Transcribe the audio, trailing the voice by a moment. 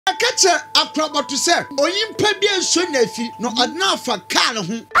Catch Akrobeto say, Oyimpa bi enso na afi no odna afa car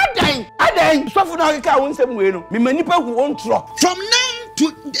ho. Adan so for na car won sem we no me manipa hu on tro from now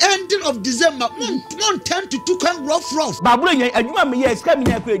to the ending of December mon 10 to 2 kan rough baburo yen adwuma me yes ka me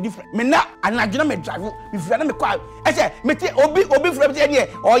nya ko different me na anadwuna me drive me fira na me kwa e say me te obi fira be dey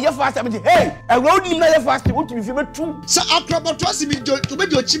o ye fast me hey e road nim na ye fast won to be fi betu sa Akrobeto asimi jo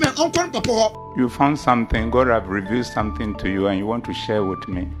obedi ochime onkon papa ho. You found something, God have revealed something to you and you want to share with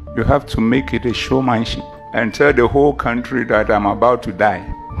me. You have to make it a showmanship and tell the whole country that I'm about to die,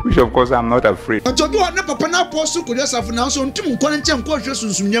 which of course I'm not afraid. And you have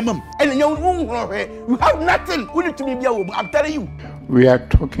nothing. I'm telling you. We are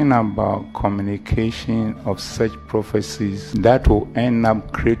talking about communication of such prophecies that will end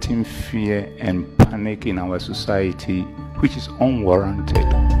up creating fear and panic in our society, which is unwarranted.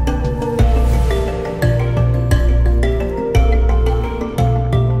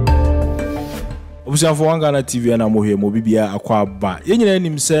 Obusiafo Wangana TV na mohye mo bibia akwa ba yenyina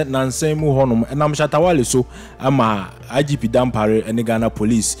nim se nansan mu honom enam shatawale so ama IGP dampare ene Ghana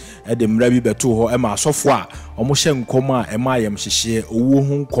police e de mra bi beto ho ema asofo a omo hye nkom a ema ayem hyehye owo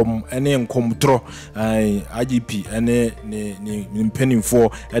hu nkom ene nkom tro IGP ene ne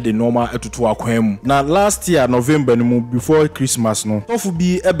mpenimfo e de normal etoto akwan mu na last year November no mu before Christmas no tofu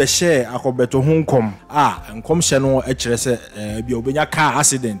bi e be share Akrobeto hu nkom a nkom hye no e kire se bi obenya car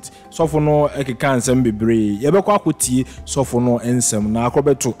accident sofo no ekeka nsem bebre yebekwa akotie sofo no ensem na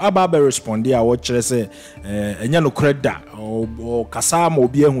Akrobeto aba be responde a wo kire se enya no kreda o kasa ma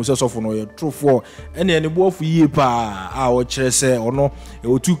obi ehu se sofo no ye trofo ene ne boafu yie pa a wo kire se ono e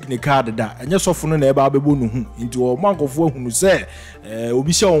otu ne card da enya sofo no na eba abebo no hu nti o mankofo ehunu se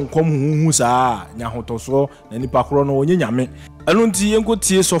obi hye onkom hu saa nya hotoso na nipa kro no onye nyame eno nti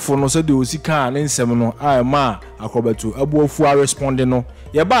yenkotie sofo no se de osika ne nsem no a ma Akrobeto abuafu a responde no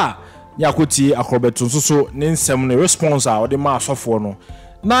ye ba nyakotie Akrobeto nsoso ne nsem ne response a ode ma sofo no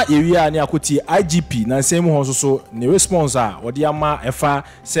na area ni akotie IGP na nsem ho nsoso ne response a ode ama efa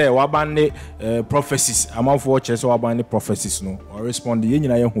se wabane prophecies amanfo chese wabane prophecies no or respond ye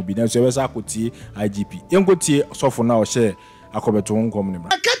nyina ye hu bi na so yebesa akotie IGP yenkotie sofo na o hye Akrobeto nkom ne bra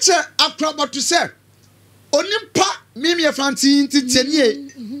catch Akrobeto say onimpa mimi e fantin titenie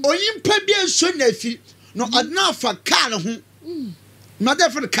oyimpa bi enso na afi no odna afa car ho. Not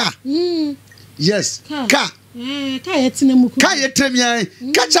there for the car. Yes, car. Car yetemia.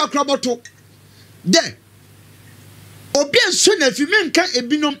 Catch Akrobeto. There. Obi enso na afi menka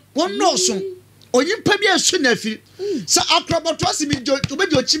ebinom won no so. Oyimpa bi enso na afi. Sa Akrobeto asimi jo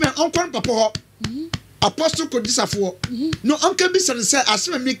obedi ochime onkon papa ho. Apostle Kodisafo. No onka bi se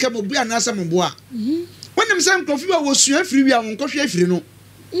asema mi ka mo bu anasa mo bo a. Wonim se nkofi wa wo sua afiri wi a nkohwe afiri no.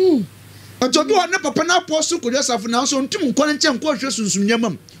 Ojobi wa na papa na Apostle Kodisafo na so ntum nkon nche nko hwe sunsum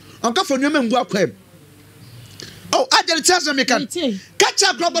nyamam. Onka fa nyamam ngu akwam. Oh, I did tell me can catch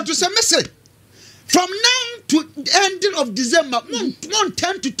Akrobeto say message. From now to the ending of December, mon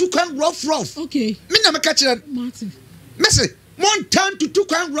 10 to 2 kan rough. Okay. Me na me catch that. Martin. Message. Mon 10 to 2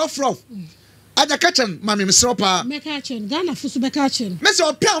 kan rough. Ada catch mami me sropa. Me catch Ghana fusu be catch. Message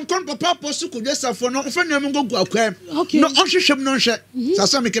o pia nkon papa Apostle Kodisafo no fa nyamam ngu akwam. Okay. No onhwehwem no nhwe.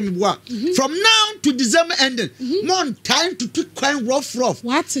 Sasa me ke me boa. From now to December ending, mon 10 to 2 kan rough.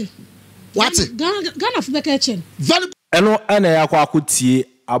 What? Ghana fusu be catch. eno ene yakwa akotie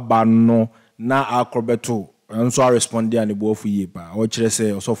abano na Akrobeto enso responde an boafu yie pa o kire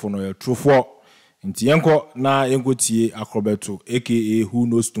se osofo no ye trofo nti yenko na yenkotie Akrobeto aka who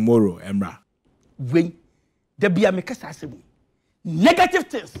knows tomorrow emra when there be a make negative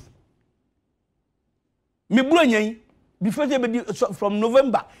things me bro nyan before they from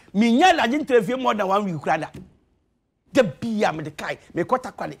November me nya la interview more than 1 week krada the be am the kai me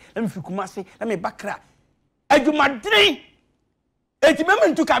kwata kwale let me fikumase let me bakra adwumadren eti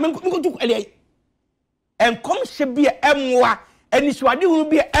mementu ka me ko ele en kom hye bia emwa eni suade hunu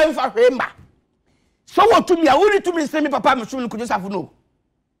bia emfa hwema so wotu bia woni tu me se me papa me so no Kodisafo no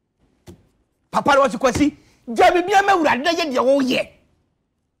papa what kwasi ja me bia mawurade na ye de wo ye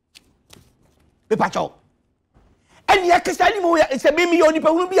be pacho eni yakesani mo ya se me mi yoni pa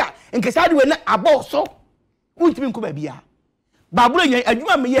hunu bia enkesade we na aboso wonti me ko ba bia baburo nya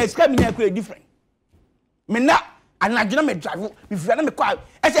adwuma me ye ska me nya ko different me na anadwuna me drive me fira na me kwa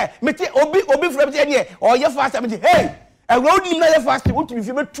e say me te obi fira be dey o ye fast me hey e road nim na ye fast wonti me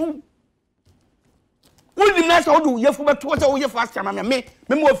fi betu wonti na say odu ye fu betu say o ye fast ma me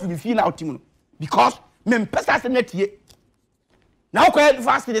mo fi fi na otim no because me mpesa se na tie na o kwa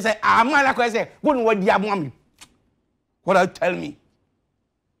fast dey say ama na kwa say go no wadi amo am what I tell me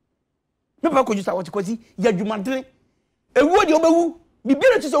ba ko jusa what kwasi ya dwumadre ewu de obewu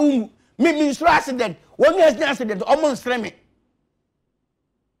bibiro ti so umu me accident one year accident almost me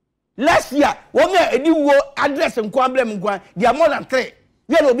last year one year edi wo address nko ablem nko they are more than 3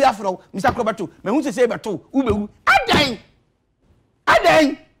 we no be afro Mr. Akrobeto me hu say beto ubewu adan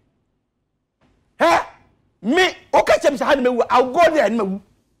me okay chem say had mewu I'll go there and mewu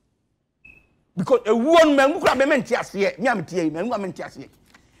because a won me kura be menti ase me am tie me menti ase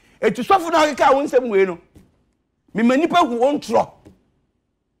etu sofo na ka won sem we no me manipa hu won tro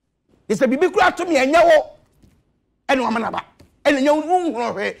is a bibi kura to me enya wo ene wa manaba ene nya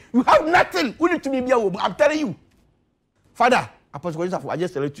wo you have nothing we need to be wo I'm telling you father apostle Joseph I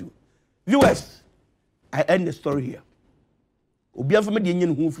just tell you viewers I end the story here obi afọ me de nya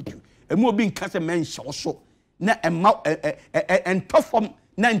hu fitu emu obi nka se men hye na emma entofom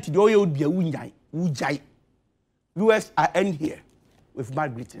na nti de oye odua wujai viewers I end here with my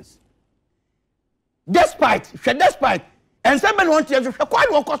greetings despite and some men want to kwa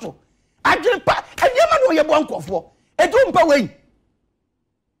no koso Agripa anyama no ye bo nkofo edumpa wen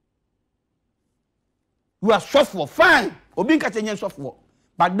you are suffer fine obi nka tenye suffer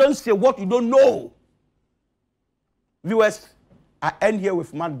but don't say what you don't know viewers I end here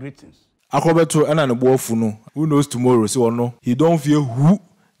with my greetings Akrobeto ena ne boafu no who knows tomorrow say ono he don't fear who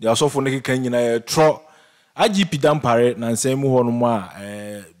they are suffer ne kan nyina tro IGP dampare na nsem ho no ma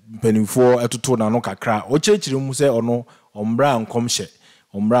penifo etoto na no kakra o chechire mu say ono ombra nkomhye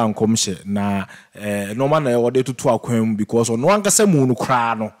na no ma na o de tutu akwam because ono ankasa mu no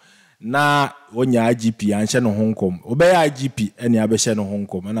kra no na onya IGP anhye no honkom obey IGP ene abehye no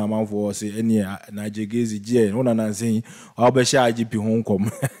honkom na amanfo say ene na jegezi je no na nansen obehye IGP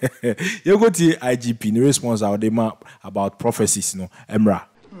honkom you go to IGP the response out dem about prophecies no emra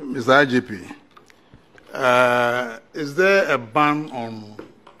Mr. IGP is there a ban on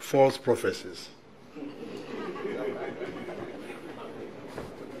false prophecies?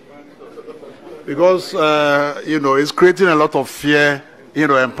 Because it's creating a lot of fear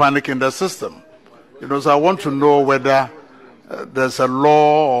and panic in the system. So I want to know whether there's a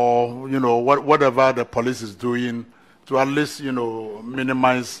law or, whatever the police is doing to at least,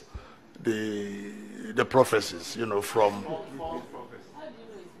 minimize the prophecies, from...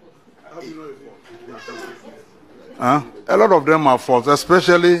 A lot of them are false,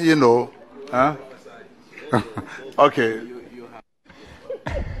 especially, Okay.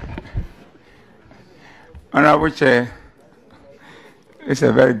 Honorable Chair, it's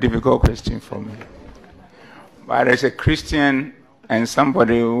a very difficult question for me. But as a Christian and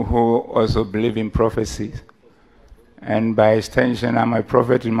somebody who also believes in prophecies, and by extension, I'm a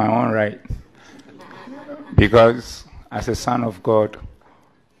prophet in my own right, because as a son of God,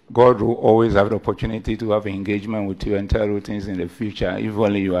 God will always have the opportunity to have engagement with you and tell you things in the future, if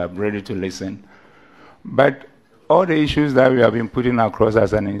only you are ready to listen. But all the issues that we have been putting across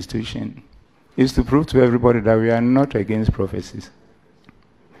as an institution is to prove to everybody that we are not against prophecies.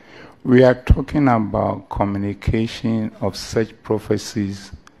 We are talking about communication of such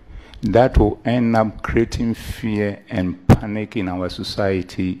prophecies that will end up creating fear and panic in our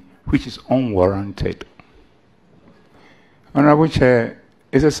society, which is unwarranted. Honorable Chair,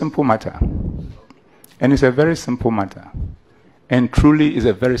 it's a simple matter. And it's a very simple matter. And truly is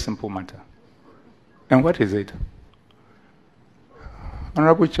a very simple matter. And what is it?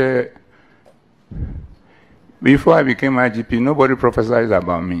 Honorable Chair, before I became IGP, nobody prophesied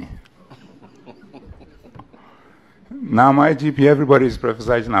about me. Now I'm IGP, everybody is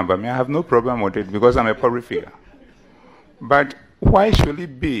prophesying about me. I have no problem with it because I'm a public figure. But why should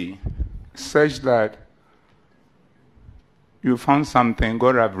it be such that you found something,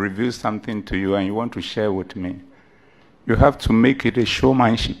 God have revealed something to you and you want to share with me? You have to make it a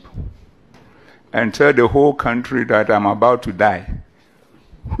showmanship and tell the whole country that I'm about to die,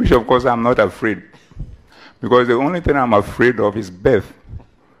 which of course I'm not afraid. Because the only thing I'm afraid of is death.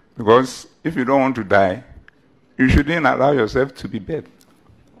 Because if you don't want to die, you shouldn't allow yourself to be dead.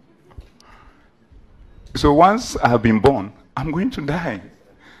 So once I have been born, I'm going to die.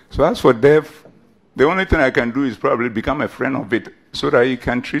 So as for death, the only thing I can do is probably become a friend of it so that he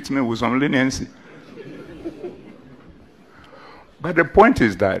can treat me with some leniency. But the point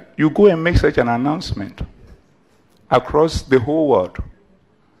is that you go and make such an announcement across the whole world.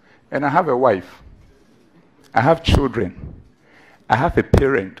 And I have a wife. I have children. I have a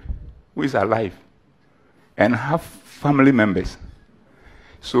parent who is alive. And I have family members.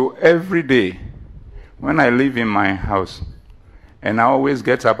 So every day, when I live in my house, and I always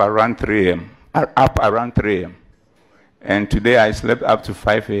get up around 3 a.m., and today I slept up to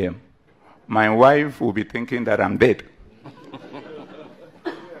 5 a.m., my wife will be thinking that I'm dead.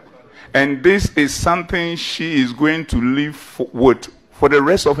 And this is something she is going to live with for the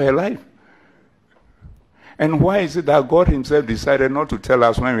rest of her life. And why is it that God himself decided not to tell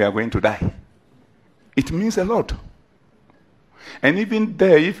us when we are going to die? It means a lot. And even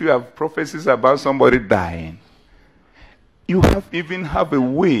there, if you have prophecies about somebody dying, you even have a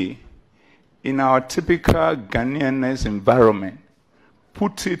way in our typical Ghanaianness environment,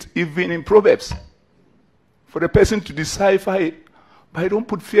 put it even in Proverbs, for the person to decipher it. But don't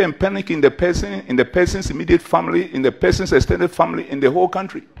put fear and panic in the person's immediate family, in the person's extended family, in the whole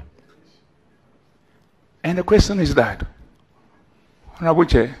country. And the question is that, Honorable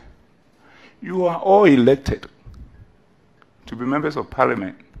Chair, you are all elected to be members of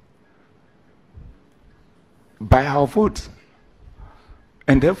parliament by our votes.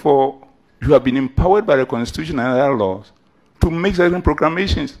 And therefore, you have been empowered by the Constitution and other laws to make certain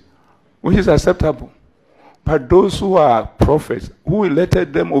proclamations, which is acceptable. But those who are prophets, who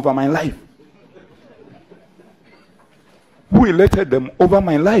elected them over my life? Who elected them over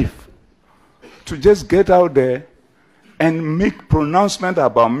my life? To just get out there and make pronouncement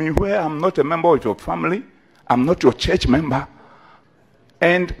about me where I'm not a member of your family, I'm not your church member,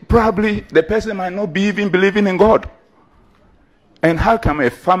 and probably the person might not be even believing in God. And how can a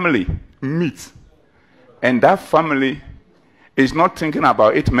family meet and that family is not thinking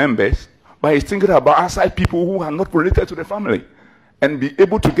about its members, but is thinking about outside people who are not related to the family, and be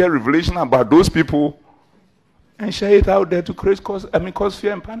able to get revelation about those people and share it out there to cause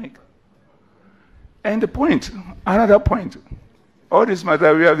fear and panic? And the point, another point, all this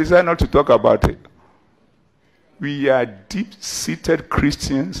matter, we have decided not to talk about it. We are deep-seated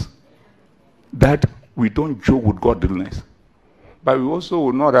Christians that we don't joke with godliness. But we also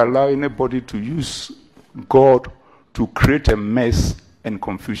will not allow anybody to use God to create a mess and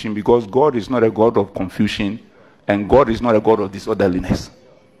confusion, because God is not a God of confusion and God is not a God of disorderliness.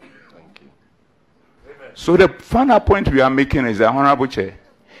 So the final point we are making is that, Honorable Chair,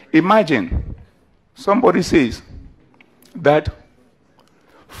 imagine somebody says that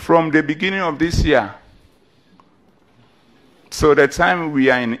from the beginning of this year, so the time we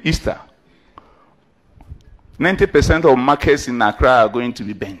are in Easter, 90% of markets in Accra are going to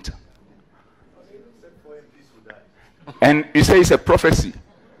be burnt. And you say it's a prophecy.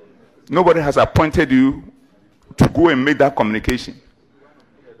 Nobody has appointed you to go and make that communication.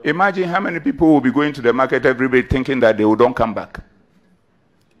 Imagine how many people will be going to the market every day thinking that they will don't come back.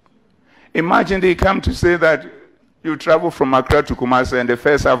 Imagine they come to say that you travel from Accra to Kumasi and the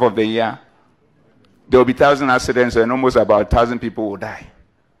first half of the year, there will be 1,000 accidents and almost about 1,000 people will die.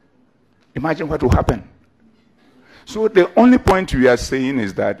 Imagine what will happen. So the only point we are saying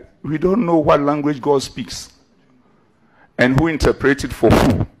is that we don't know what language God speaks and who interprets it for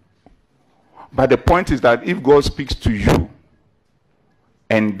who. But the point is that if God speaks to you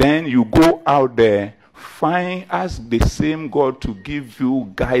and then you go out there, ask the same God to give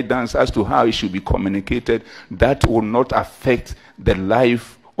you guidance as to how it should be communicated, that will not affect the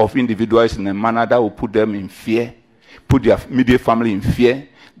life of individuals in a manner that will put them in fear, put their immediate family in fear,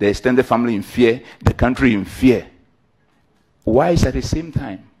 the extended family in fear, the country in fear. Wise at the same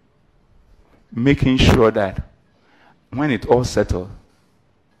time, making sure that when it all settles,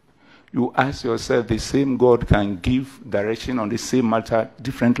 you ask yourself, the same God can give direction on the same matter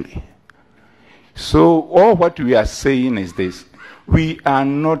differently. So all what we are saying is this: we are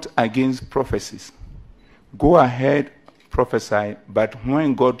not against prophecies. Go ahead, prophesy, but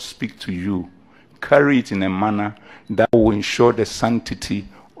when God speaks to you, carry it in a manner that will ensure the sanctity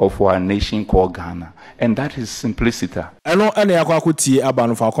of our nation called Ghana. And that is simplicity. I know any akwakuti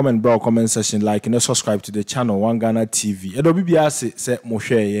abano for comment bro comment section, like and subscribe to the channel One Ghana TV. Edo bibia say mo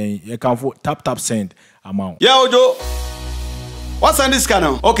share you can tap send amount. Yeah, Ojo. What's on this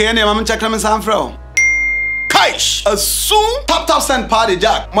channel? Okay, any mama check them some fro. Kaish, a soon tap send party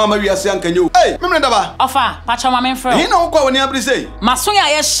jack. Mama we are saying can you? Hey, remember that ba? Ofa, pacha mama fro. You know what when you say?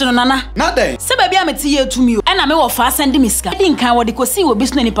 Masoya yeshino nana. Not there. Se baby ameti ye to me. And me wo fa send me ska. Din kan wo de kosi wo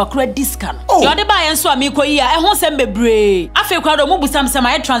bisu ni pakura discount. You de buy enso ami ko yi a ehun se bebre. Afi kwa do mo busam se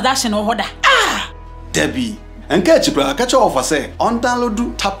my transaction wo hoda. Ah, Debbie. And catch you, catch your offer say on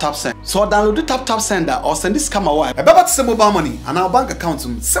download tap send. So download tap sender or send this camera wire. About to send mobile money and our bank account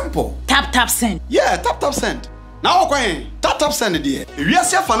simple. Tap send. Yeah, tap send. Now okay, tap send it there. If you are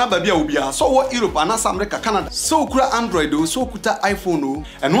see fana baby ubia, so what Europe and America, Canada, so kura Android, so kuta iPhone,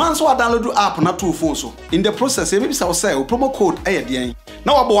 and once we download app na two phones so. In the process, maybe say promo code aye.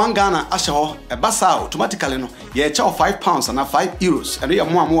 Now we One Ghana asho a basa automatically no. Yeah, charge £5 and €5, and we are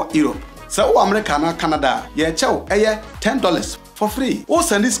more Europe. So America and Canada, yeah, chow, $10 for free. Oh,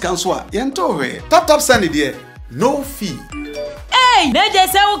 send this cancel, yento tap send it there, no fee. Hey, they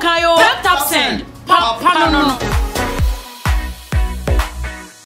just say okay, tap send. Papa no.